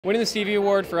Winning the Stevie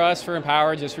Award for us for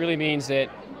Empower just really means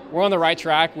that we're on the right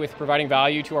track with providing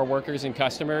value to our workers and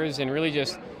customers and really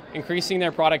just increasing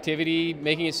their productivity,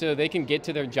 making it so they can get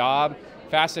to their job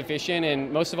fast, efficient,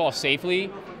 and most of all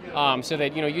safely. So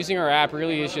that using our app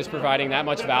really is just providing that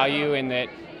much value and that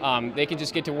they can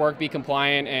just get to work, be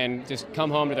compliant, and just come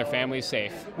home to their families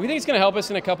safe. We think it's going to help us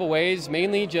in a couple ways,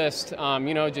 mainly just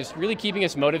just really keeping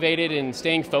us motivated and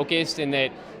staying focused, and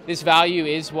that this value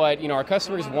is what our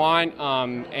customers want,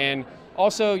 and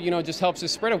also just helps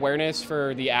us spread awareness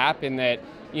for the app, and that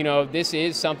this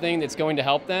is something that's going to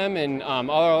help them and all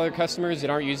our other customers that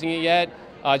aren't using it yet.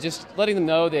 Just letting them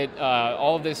know that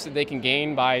all of this that they can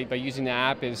gain by using the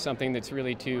app is something that's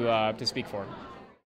really to speak for.